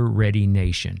 weather-ready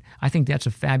nation. I think that's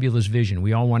a fabulous vision.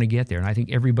 We all want to get there, and I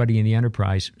think everybody in the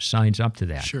enterprise signs up to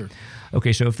that. Sure.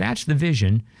 Okay, so if that's the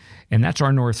vision, and that's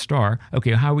our North Star,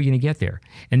 okay, how are we going to get there?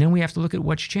 And then we have to look at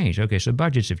what's changed. Okay, so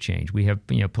budgets have changed. We have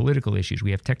political issues.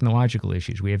 We have technological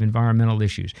issues. We have environmental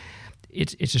issues.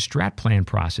 It's a strat plan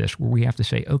process where we have to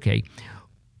say, okay,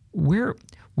 where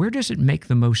does it make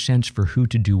the most sense for who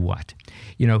to do what?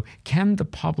 Can the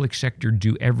public sector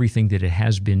do everything that it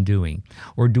has been doing?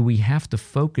 Or do we have to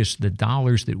focus the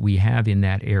dollars that we have in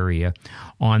that area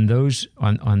on those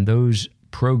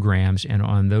programs and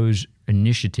on those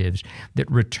initiatives that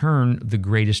return the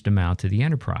greatest amount to the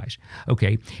enterprise?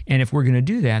 Okay, and if we're going to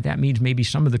do that, that means maybe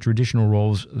some of the traditional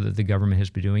roles that the government has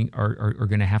been doing are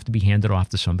going to have to be handed off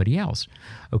to somebody else.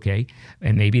 Okay,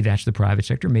 and maybe that's the private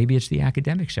sector, maybe it's the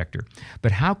academic sector.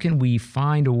 But how can we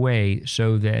find a way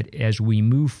so that as we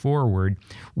move forward,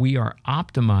 we are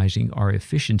optimizing our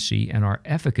efficiency and our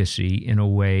efficacy in a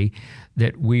way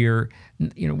that we're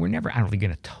never, I don't think,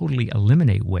 going to totally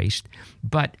eliminate waste,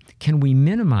 but can we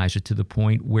minimize it to the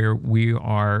point where we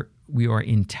are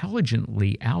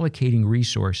intelligently allocating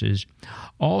resources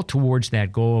all towards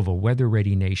that goal of a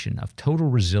weather-ready nation, of total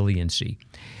resiliency,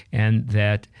 and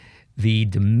that the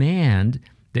demand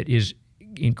that is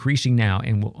increasing now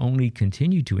and will only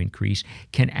continue to increase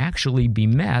can actually be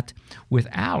met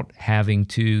without having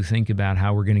to think about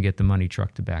how we're going to get the money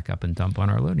truck to back up and dump on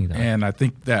our loading dock. And I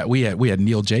think that we had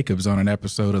Neil Jacobs on an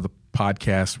episode of the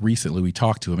podcast recently. We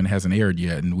talked to him, and it hasn't aired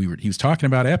yet, and he was talking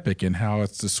about EPIC and how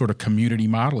it's this sort of community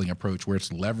modeling approach where it's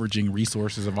leveraging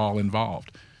resources of all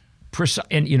involved.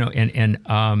 And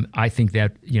I think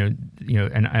that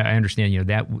and I understand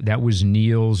that was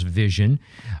Neil's vision.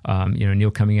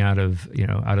 Neil coming out of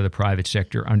the private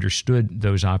sector understood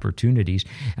those opportunities,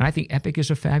 and I think EPIC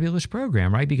is a fabulous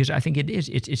program, right? Because I think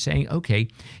it's saying, okay,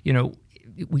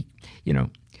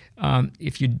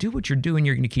 if you do what you're doing,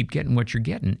 you're going to keep getting what you're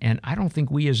getting. And I don't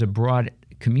think we as a broad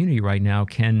community right now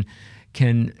can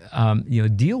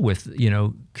deal with,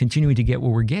 continuing to get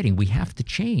what we're getting. We have to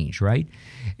change, right?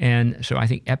 And so I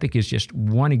think EPIC is just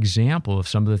one example of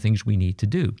some of the things we need to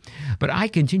do. But I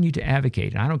continue to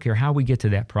advocate, and I don't care how we get to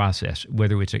that process,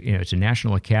 whether it's a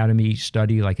National Academy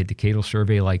study like a decadal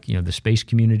survey like, the space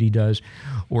community does,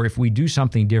 or if we do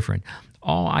something different.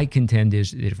 All I contend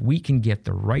is that if we can get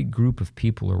the right group of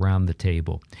people around the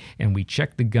table and we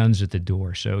check the guns at the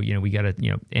door, so, we got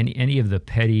to, any of the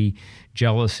petty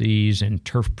jealousies and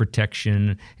turf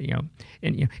protection,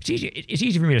 it's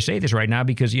easy for me to say this right now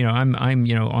because, I'm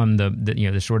on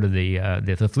the sort of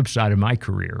the flip side of my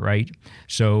career, right?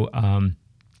 So,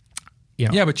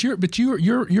 Yeah, but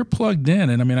you're plugged in,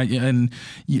 and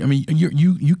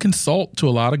you consult to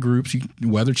a lot of groups,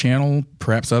 Weather Channel,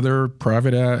 perhaps other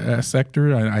private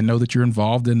sector. I know that you're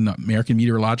involved in the American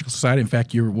Meteorological Society. In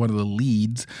fact, you're one of the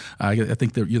leads. I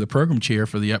think that you're the program chair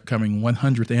for the upcoming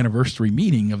 100th anniversary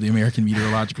meeting of the American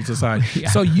Meteorological Society.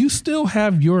 So you still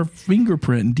have your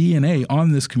fingerprint and DNA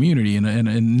on this community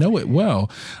and know it well.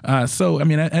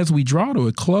 As we draw to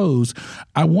a close,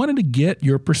 I wanted to get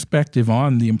your perspective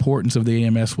on the importance of the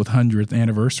AMS with 100th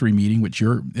anniversary meeting, which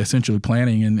you're essentially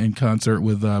planning in concert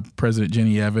with President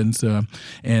Jenny Evans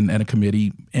and a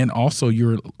committee, and also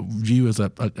your view as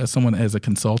someone as a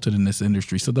consultant in this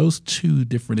industry. So those two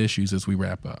different issues as we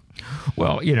wrap up.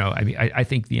 Well, I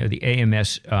think the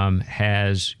AMS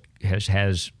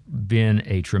has been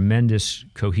a tremendous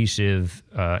cohesive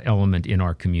element in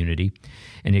our community,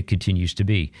 and it continues to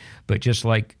be. But just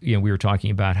like we were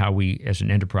talking about how we as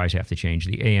an enterprise have to change,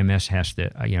 the AMS has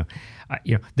to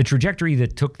the trajectory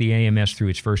that took the AMS through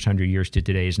its first 100 years to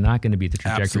today is not going to be the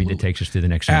trajectory that takes us to the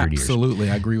next 100 years. Absolutely,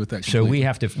 I agree with that completely. So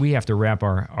we have to wrap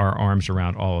our arms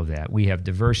around all of that. We have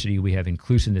diversity, we have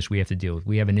inclusiveness we have to deal with.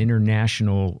 We have an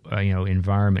international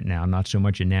environment now, not so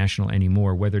much a national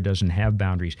anymore. Weather doesn't have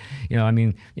boundaries.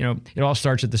 It all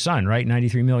starts at the sun, right?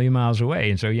 93 million miles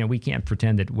away, and so we can't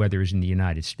pretend that weather is in the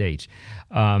United States.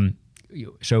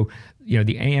 So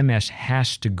the AMS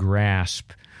has to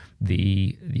grasp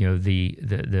the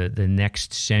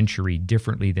next century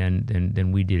differently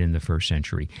than we did in the first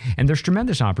century, and there's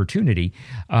tremendous opportunity.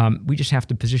 We just have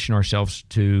to position ourselves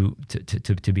to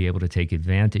be able to take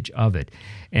advantage of it,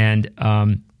 and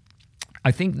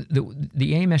I think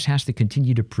the AMS has to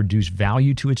continue to produce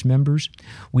value to its members.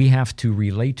 We have to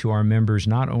relate to our members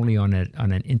not only on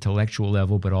an intellectual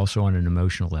level, but also on an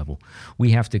emotional level. We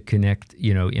have to connect,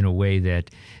 in a way that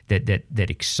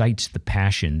excites the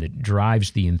passion, that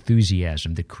drives the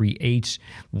enthusiasm, that creates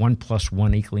 1 +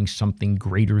 1 equaling something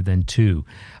greater than 2.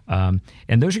 And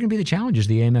those are going to be the challenges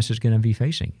the AMS is going to be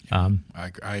facing.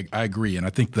 I agree, and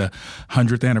I think the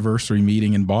 100th anniversary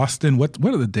meeting in Boston. What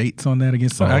are the dates on that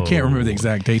again? I can't remember the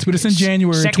exact dates, but it's in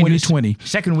January 2020.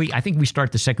 Second week. I think we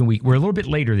start the second week. We're a little bit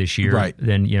later this year, right?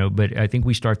 But I think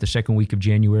we start the second week of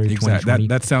January 2020.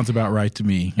 That sounds about right to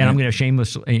me. And I'm going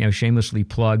to shamelessly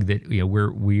plug that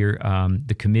we're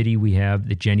the committee we have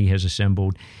that Jenny has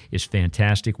assembled is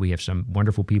fantastic. We have some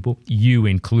wonderful people, you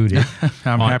included.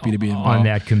 I'm happy to be involved on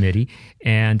that committee,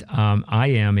 and I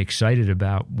am excited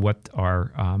about what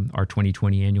our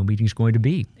 2020 annual meeting is going to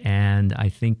be, and I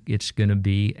think it's going to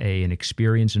be an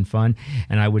experience and fun.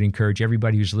 And I would encourage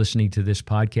everybody who's listening to this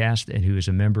podcast and who is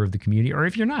a member of the community, or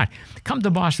if you're not, come to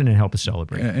Boston and help us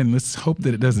celebrate. And let's hope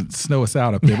that it doesn't snow us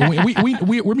out up there.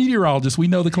 We're meteorologists. We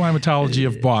know the climatology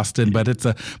of Boston, but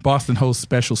Boston holds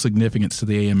special significance to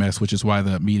the AMS, which is why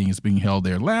the meeting is being held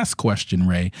there. Last question,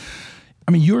 Ray.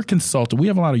 You're a consultant. We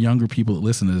have a lot of younger people that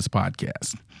listen to this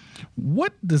podcast.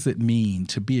 What does it mean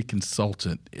to be a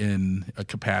consultant in a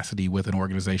capacity with an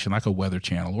organization like a Weather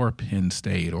Channel or a Penn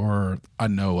State or a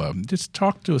NOAA? Just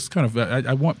talk to us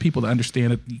I want people to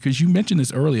understand it, because you mentioned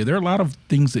this earlier. There are a lot of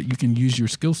things that you can use your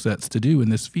skill sets to do in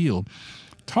this field.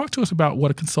 Talk to us about what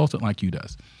a consultant like you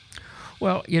does.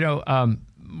 Well,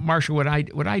 Marshall, what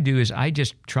I do is I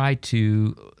just try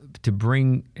to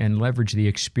bring and leverage the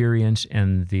experience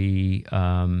and the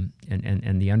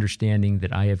and the understanding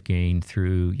that I have gained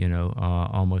through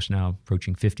almost now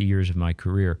approaching 50 years of my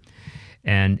career,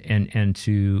 and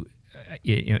to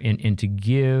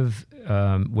give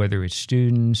whether it's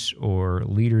students or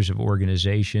leaders of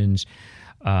organizations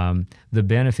the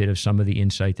benefit of some of the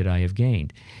insight that I have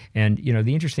gained. And,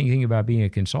 the interesting thing about being a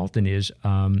consultant is,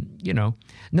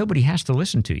 nobody has to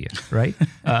listen to you, right?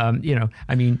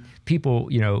 People,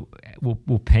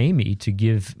 will pay me to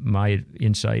give my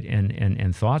insight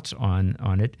and thoughts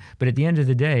on it. But at the end of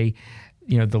the day,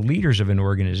 the leaders of an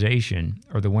organization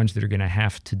are the ones that are going to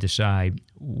have to decide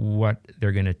what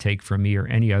they're going to take from me or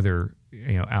any other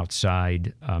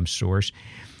outside source,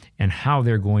 and how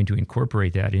they're going to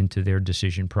incorporate that into their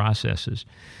decision processes.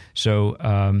 So,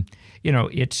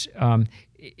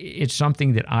 it's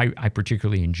something that I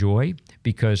particularly enjoy,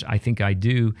 because I think I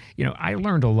do. I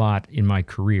learned a lot in my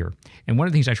career, and one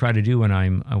of the things I try to do when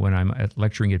I'm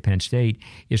lecturing at Penn State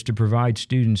is to provide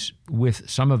students with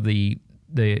some of the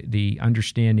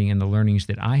understanding and the learnings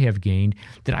that I have gained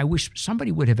that I wish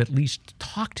somebody would have at least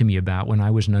talked to me about when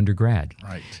I was an undergrad.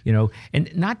 Right.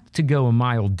 And not to go a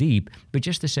mile deep, but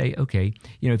just to say, okay,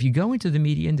 if you go into the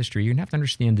media industry, you're going to have to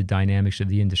understand the dynamics of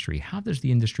the industry. How does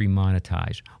the industry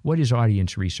monetize? What is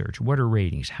audience research? What are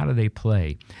ratings? How do they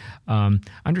play?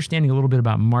 Understanding a little bit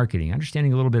about marketing,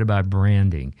 understanding a little bit about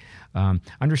branding,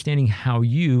 understanding how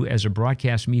you, as a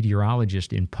broadcast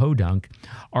meteorologist in Podunk,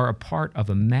 are a part of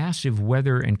a massive weather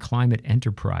and climate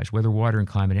enterprise, weather, water, and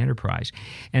climate enterprise,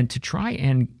 and to try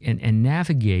and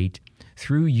navigate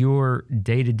through your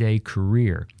day-to-day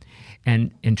career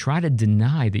and try to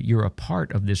deny that you're a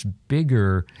part of this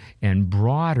bigger and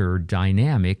broader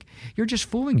dynamic, you're just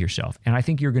fooling yourself. And I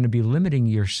think you're going to be limiting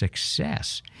your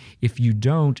success if you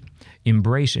don't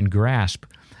embrace and grasp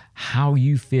how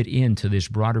you fit into this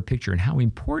broader picture and how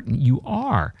important you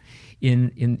are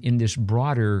in this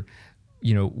broader,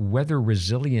 weather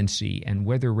resiliency and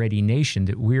weather ready nation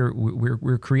that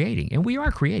we're creating. And we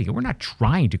are creating it. We're not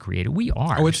trying to create it. We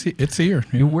are. Oh, it's here.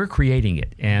 Yeah. We're creating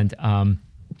it.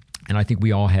 And I think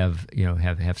we all have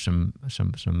some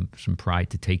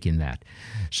pride to take in that.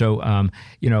 So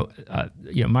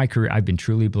my career, I've been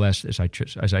truly blessed. As I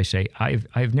say,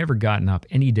 I've never gotten up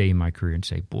any day in my career and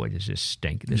say, boy, does this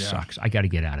stink? This sucks. I got to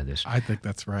get out of this. I think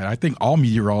that's right. I think all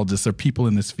meteorologists or people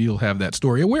in this field have that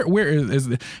story. Where is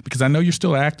because I know you're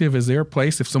still active. Is there a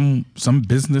place if some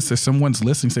business or someone's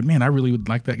listening, say, man, I really would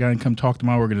like that guy and come talk to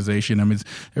my organization? I mean, is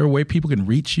there a way people can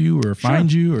reach you or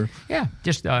find you? Or yeah,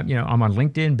 just I'm on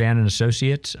LinkedIn, Bannon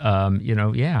Associates. There's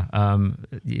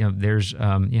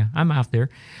I'm out there.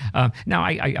 Now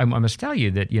I must tell you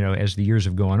that as the years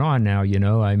have gone on now,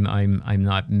 I'm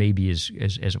not maybe as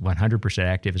 100%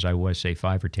 active as I was, say,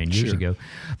 5 or 10 years ago,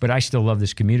 but I still love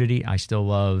this community. I still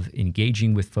love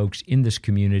engaging with folks in this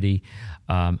community.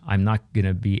 I'm not going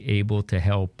to be able to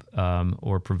help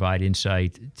or provide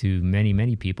insight to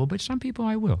many people, but some people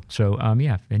I will. So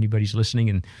if anybody's listening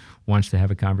and wants to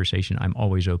have a conversation, I'm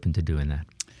always open to doing that.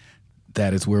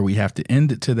 That is where we have to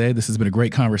end it today. This has been a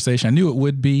great conversation. I knew it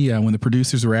would be. When the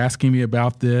producers were asking me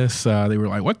about this, they were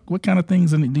like, what kind of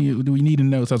things do we need to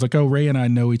know? So I was like, Ray and I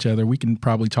know each other. We can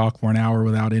probably talk for an hour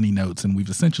without any notes, and we've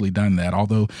essentially done that.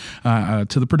 Although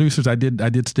to the producers, I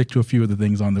did stick to a few of the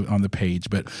things on the page.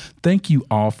 But thank you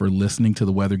all for listening to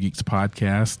the Weather Geeks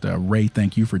podcast. Ray,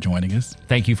 thank you for joining us.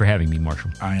 Thank you for having me,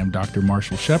 Marshall. I am Dr.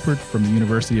 Marshall Shepard from the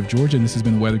University of Georgia, and this has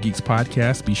been the Weather Geeks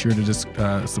podcast. Be sure to just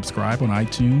subscribe on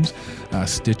iTunes,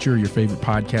 Stitcher, your favorite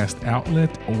podcast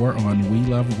outlet, or on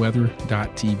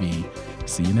weloveweather.tv.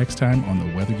 See you next time on the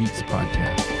Weather Geeks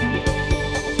podcast.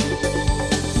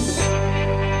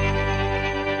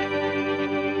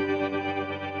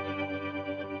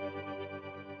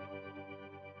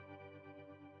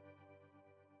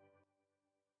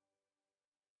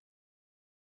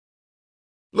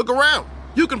 Look around.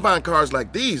 You can find cars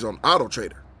like these on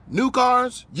AutoTrader. New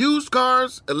cars, used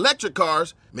cars, electric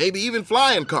cars, maybe even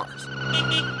flying cars.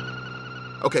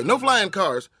 Okay, no flying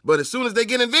cars, but as soon as they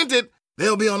get invented,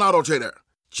 they'll be on AutoTrader.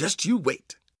 Just you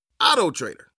wait.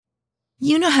 AutoTrader.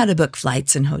 You know how to book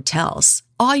flights and hotels.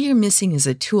 All you're missing is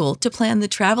a tool to plan the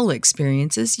travel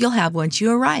experiences you'll have once you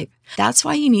arrive. That's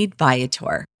why you need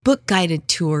Viator. Book guided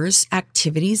tours,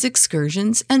 activities,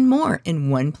 excursions, and more in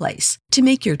one place to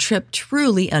make your trip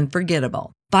truly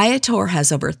unforgettable. Viator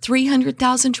has over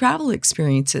 300,000 travel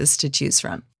experiences to choose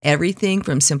from. Everything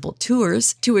from simple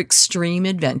tours to extreme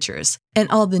adventures and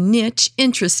all the niche,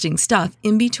 interesting stuff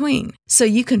in between. So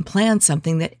you can plan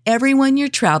something that everyone you're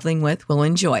traveling with will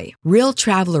enjoy. Real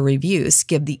traveler reviews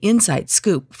give the inside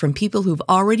scoop from people who've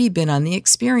already been on the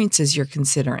experiences you're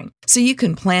considering. So you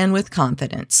can plan with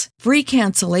confidence. Free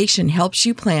cancellation helps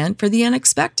you plan for the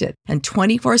unexpected. And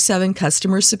 24/7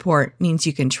 customer support means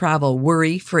you can travel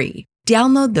worry-free.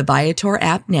 Download the Viator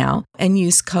app now and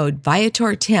use code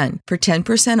Viator10 for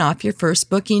 10% off your first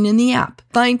booking in the app.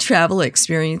 Find travel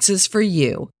experiences for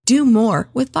you. Do more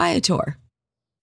with Viator.